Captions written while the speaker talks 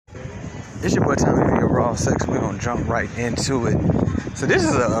It's your boy Tommy V of Raw Sex. We're gonna jump right into it. So this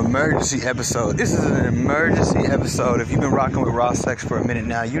is an emergency episode. This is an emergency episode. If you've been rocking with Raw Sex for a minute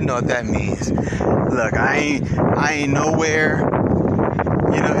now, you know what that means. Look, I ain't nowhere.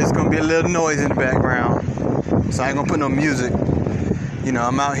 You know, it's gonna be a little noise in the background. So I ain't gonna put no music. You know,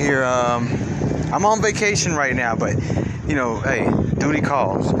 I'm out here, I'm on vacation right now, but you know, hey, duty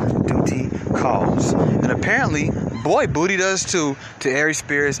calls. Duty calls. And apparently, boy, booty does too, to Aries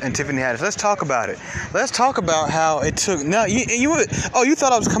Spears and Tiffany Haddish. Let's talk about it. Let's talk about how it took. Now, you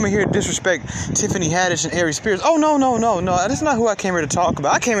thought I was coming here to disrespect Tiffany Haddish and Aries Spears. Oh, no. That's not who I came here to talk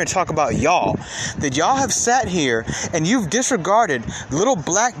about. I came here to talk about y'all. That y'all have sat here and you've disregarded little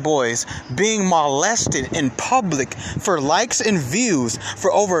black boys being molested in public for likes and views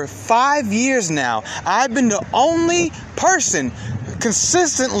for over 5 years now. I've been the only person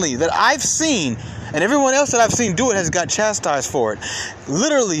consistently that I've seen, and everyone else that I've seen do it has got chastised for it.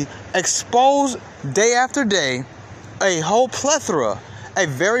 Literally expose day after day a whole plethora, a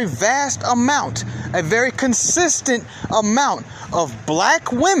very vast amount, a very consistent amount of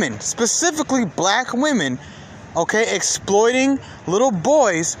black women, specifically black women, okay, exploiting little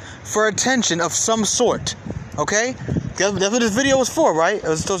boys for attention of some sort, okay? That's what this video was for, right? It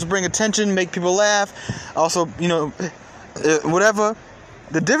was supposed to bring attention, make people laugh, also, you know, whatever.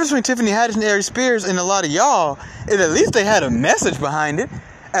 The difference between Tiffany Haddish and Aries Spears and a lot of y'all is at least they had a message behind it.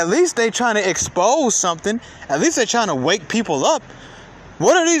 At least they trying to expose something. At least they're trying to wake people up.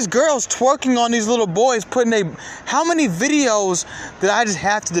 What are these girls twerking on these little boys, how many videos did I just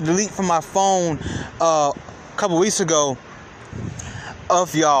have to delete from my phone a couple weeks ago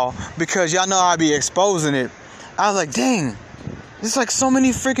of y'all because y'all know I'd be exposing it. I was like, dang, there's like so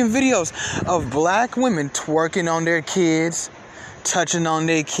many freaking videos of black women twerking on their kids, touching on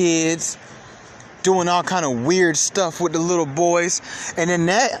their kids, doing all kind of weird stuff with the little boys. And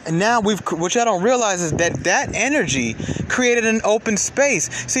then what y'all don't realize is that energy created an open space.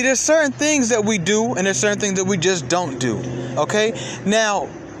 See, there's certain things that we do and there's certain things that we just don't do. Okay? Now,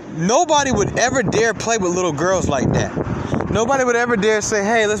 nobody would ever dare play with little girls like that. Nobody would ever dare say,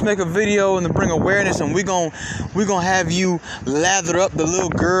 hey, let's make a video and bring awareness and we're gonna have you lather up the little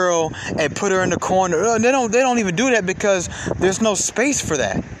girl and put her in the corner. They don't even do that because there's no space for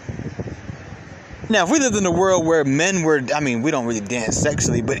that. Now, if we lived in a world where men were, we don't really dance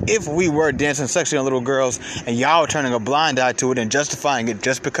sexually, but if we were dancing sexually on little girls and y'all were turning a blind eye to it and justifying it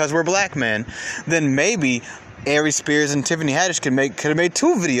just because we're black men, then maybe Aries Spears and Tiffany Haddish could have made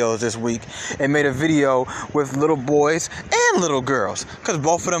 2 videos this week and made a video with little boys and little girls, because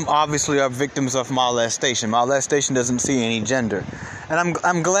both of them obviously are victims of molestation. Molestation doesn't see any gender, and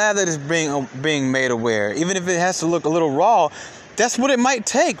I'm glad that it's being made aware, even if it has to look a little raw. That's what it might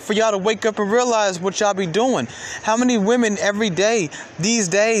take for y'all to wake up and realize what y'all be doing. How many women every day these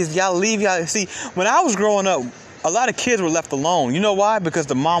days y'all leave y'all? See, when I was growing up, a lot of kids were left alone. You know why? Because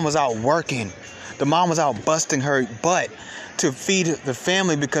the mom was out working. The mom was out busting her butt to feed the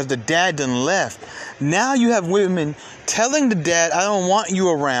family because the dad done left. Now you have women telling the dad, I don't want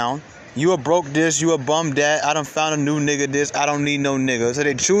you around. You a broke this, you a bum dad. I done found a new nigga this. I don't need no nigga. So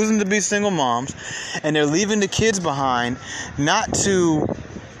they're choosing to be single moms and they're leaving the kids behind not to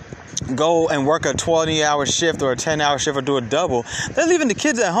go and work a 20-hour shift or a 10-hour shift or do a double. They're leaving the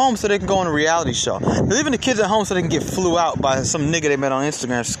kids at home so they can go on a reality show. They're leaving the kids at home so they can get flew out by some nigga they met on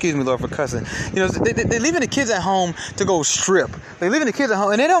Instagram. Excuse me, Lord, for cussing. You know, they're leaving the kids at home to go strip. They're leaving the kids at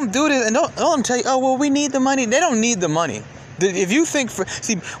home and they don't do this and don't tell you, oh, well, we need the money. They don't need the money. If you think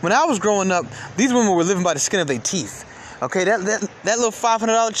when I was growing up, these women were living by the skin of their teeth. Okay, that little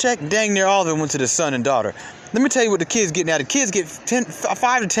 $500 check, dang near all of it went to the son and daughter. Let me tell you what the kids get now. The kids get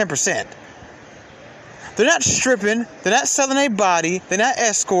 5 to 10%. They're not stripping. They're not selling their body. They're not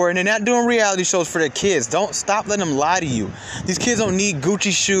escorting. They're not doing reality shows for their kids. Don't stop letting them lie to you. These kids don't need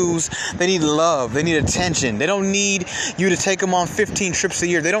Gucci shoes. They need love. They need attention. They don't need you to take them on 15 trips a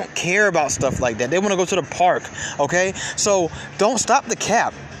year. They don't care about stuff like that. They want to go to the park. Okay? So don't stop the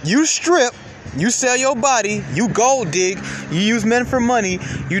cap. You strip. You sell your body, you gold dig, you use men for money,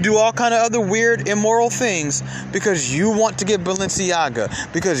 you do all kind of other weird, immoral things because you want to get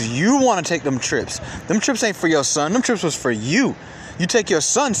Balenciaga, because you want to take them trips. Them trips ain't for your son, them trips was for you. You take your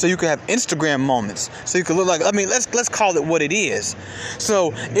son so you can have Instagram moments, so you can look like, let's call it what it is.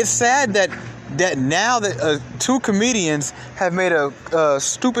 So it's sad that now that 2 comedians have made a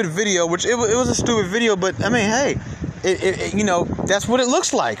stupid video, which it was a stupid video, but hey, you know, that's what it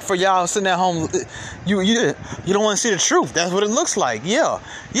looks like for y'all sitting at home. You don't want to see the truth. That's what it looks like. Yeah.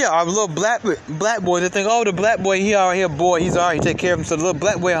 Our little black boy, they think, oh, the black boy, he a boy, he's alright, he take care of him. So the little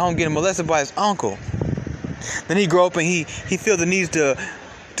black boy at home getting molested by his uncle. Then he grow up and he feel the need to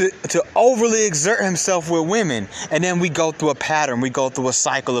to overly exert himself with women. And then we go through a pattern. We go through a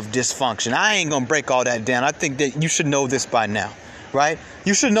cycle of dysfunction. I ain't going to break all that down. I think that you should know this by now, right?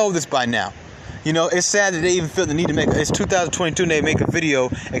 You should know this by now. You know, it's sad that they even feel the need to it's 2022 and they make a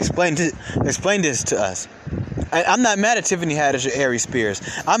video explain this to us. I'm not mad at Tiffany Haddish or Aries Spears.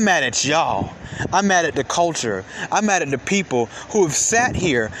 I'm mad at y'all. I'm mad at the culture. I'm mad at the people who have sat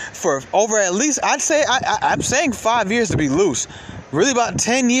here for over at least, I'm saying 5 years to be loose. Really about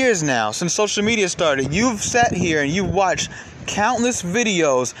 10 years now since social media started. You've sat here and you've watched countless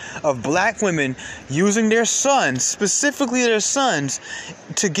videos of black women using their sons, specifically their sons,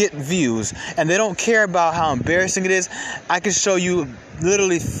 to get views. And they don't care about how embarrassing it is. I can show you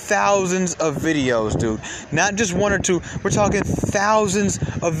literally thousands of videos, dude. Not just one or two. We're talking thousands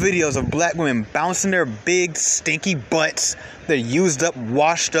of videos of black women bouncing their big, stinky butts, their used up,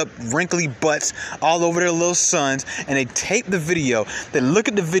 washed up, wrinkly butts all over their little sons. And they tape the video. They look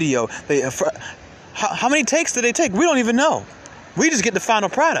at the video. How many takes do they take? We don't even know. We just get the final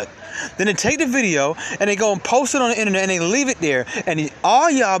product. Then they take the video and they go and post it on the internet and they leave it there. And all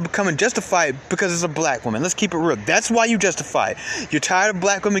y'all becoming justified because it's a black woman. Let's keep it real. That's why you justify it. You're tired of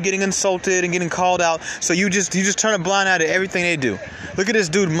black women getting insulted and getting called out. So you just turn a blind eye to everything they do. Look at this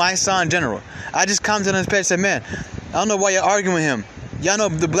dude, my son General. I just commented on his page and said, man, I don't know why you're arguing with him. Y'all know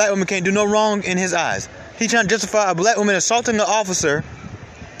the black woman can't do no wrong in his eyes. He's trying to justify a black woman assaulting an officer,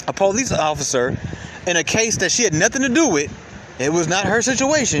 a police officer, in a case that she had nothing to do with. It was not her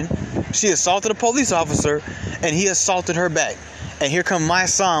situation. She assaulted a police officer, and he assaulted her back. And here come my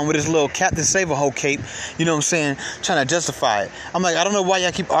son with his little Captain Save-A-Ho cape, you know what I'm saying, trying to justify it. I'm like, I don't know why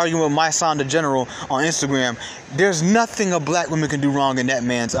y'all keep arguing with my son, the General, on Instagram. There's nothing a black woman can do wrong in that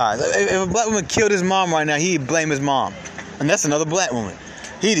man's eyes. If a black woman killed his mom right now, he'd blame his mom. And that's another black woman.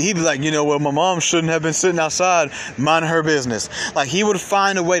 He'd be like, you know what, my mom shouldn't have been sitting outside minding her business. Like, he would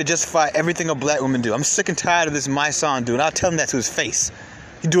find a way to justify everything a black woman do. I'm sick and tired of this my son dude. I'll tell him that to his face.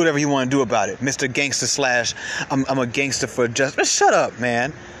 You do whatever you want to do about it. Mr. Gangster / I'm a gangster for justice. Shut up,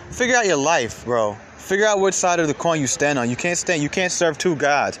 man. Figure out your life, bro. Figure out which side of the coin you stand on. You can't serve two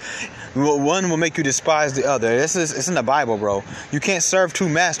gods. One will make you despise the other. It's in the Bible, bro. You can't serve two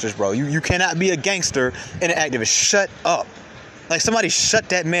masters, bro. You cannot be a gangster and an activist. Shut up. Like, somebody shut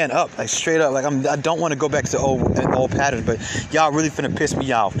that man up, like, straight up. Like, I don't want to go back to old patterns, but y'all really finna piss me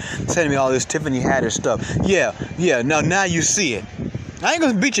off, telling me all this Tiffany Haddish stuff. Yeah. Now you see it. I ain't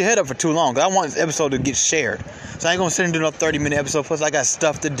gonna beat your head up for too long, because I want this episode to get shared. So I ain't gonna sit and do no 30-minute episode. Plus, I got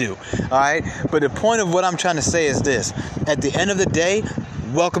stuff to do. All right. But the point of what I'm trying to say is this: at the end of the day,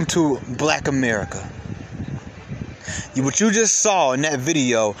 welcome to Black America. What you just saw in that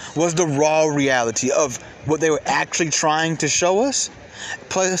video was the raw reality of what they were actually trying to show us,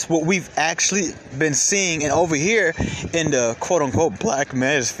 plus what we've actually been seeing and over here in the quote-unquote black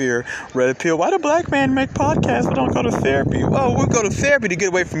manosphere. Red pill. Why do black men make podcasts but don't go to therapy? Oh, we'll go to therapy to get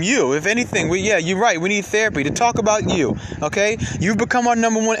away from you. If anything, you're right. We need therapy to talk about you. Okay, you've become our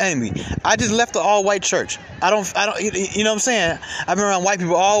number one enemy. I just left the all-white church. I don't. You know what I'm saying? I've been around white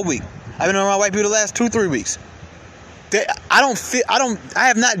people all week. I've been around white people the last 2-3 weeks. I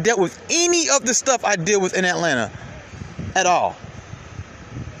have not dealt with any of the stuff I deal with in Atlanta at all.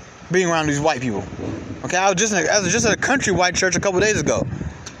 Being around these white people. Okay, I was just at a country white church a couple days ago.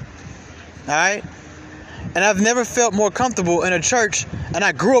 Alright? And I've never felt more comfortable in a church, and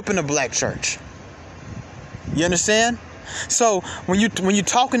I grew up in a black church. You understand? So when you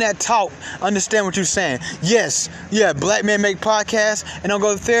talking that talk, understand what you're saying. Yes, black men make podcasts and don't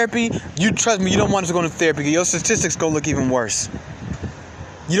go to therapy. You trust me, you don't want us to go to therapy. Your statistics gonna look even worse.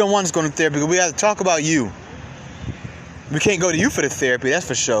 You don't want us going to therapy because we have to talk about you. We can't go to you for the therapy, that's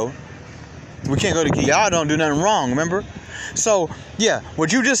for sure. We can't go to y'all. Don't do nothing wrong, remember? So yeah,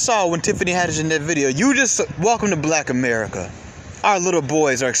 what you just saw when Tiffany Haddish in that video, you just welcome to Black America. Our little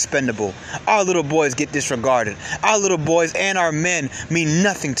boys are expendable. Our little boys get disregarded. Our little boys and our men mean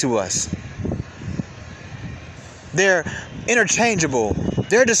nothing to us. They're interchangeable.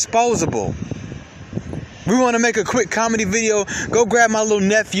 They're disposable. We want to make a quick comedy video. Go grab my little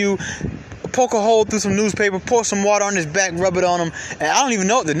nephew, poke a hole through some newspaper, pour some water on his back, rub it on him. And I don't even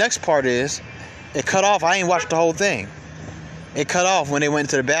know what the next part is. It cut off. I ain't watched the whole thing. It cut off when they went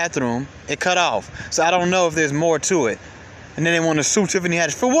to the bathroom. It cut off. So I don't know if there's more to it. And then they want to sue Tiffany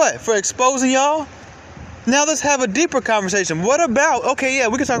Haddish. For what? For exposing y'all? Now let's have a deeper conversation. What about, okay, yeah,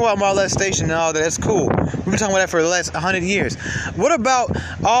 we can talk about molestation and all that. That's cool. We've been talking about that for the last 100 years. What about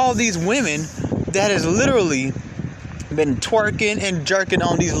all these women that has literally been twerking and jerking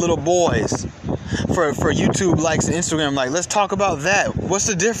on these little boys for YouTube likes and Instagram likes? Let's talk about that. What's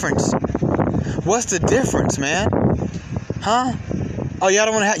the difference? What's the difference, man? Huh? Oh,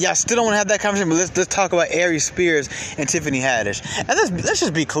 y'all still don't want to have that conversation, but let's talk about Ari Spears and Tiffany Haddish. And let's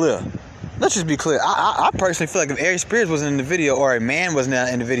just be clear. Let's just be clear. I personally feel like if Ari Spears wasn't in the video or a man wasn't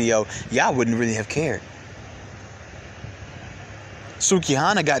in the video, y'all wouldn't really have cared. Suki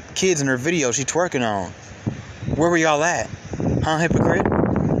Hana got kids in her video she twerking on. Where were y'all at? Huh, hypocrite?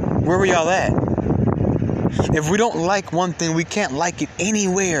 Where were y'all at? If we don't like one thing, we can't like it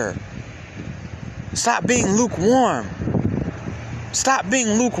anywhere. Stop being lukewarm. Stop being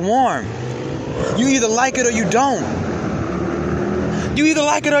lukewarm. You either like it or you don't. You either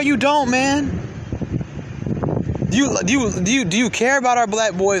like it or you don't, man. Do you care about our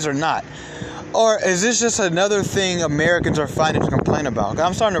black boys or not? Or is this just another thing Americans are finding to complain about? 'Cause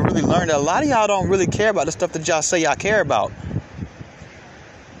I'm starting to really learn that a lot of y'all don't really care about the stuff that y'all say y'all care about.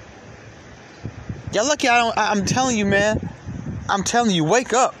 Y'all lucky I'm telling you, man. I'm telling you,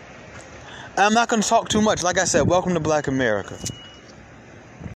 wake up. I'm not going to talk too much. Like I said, welcome to Black America.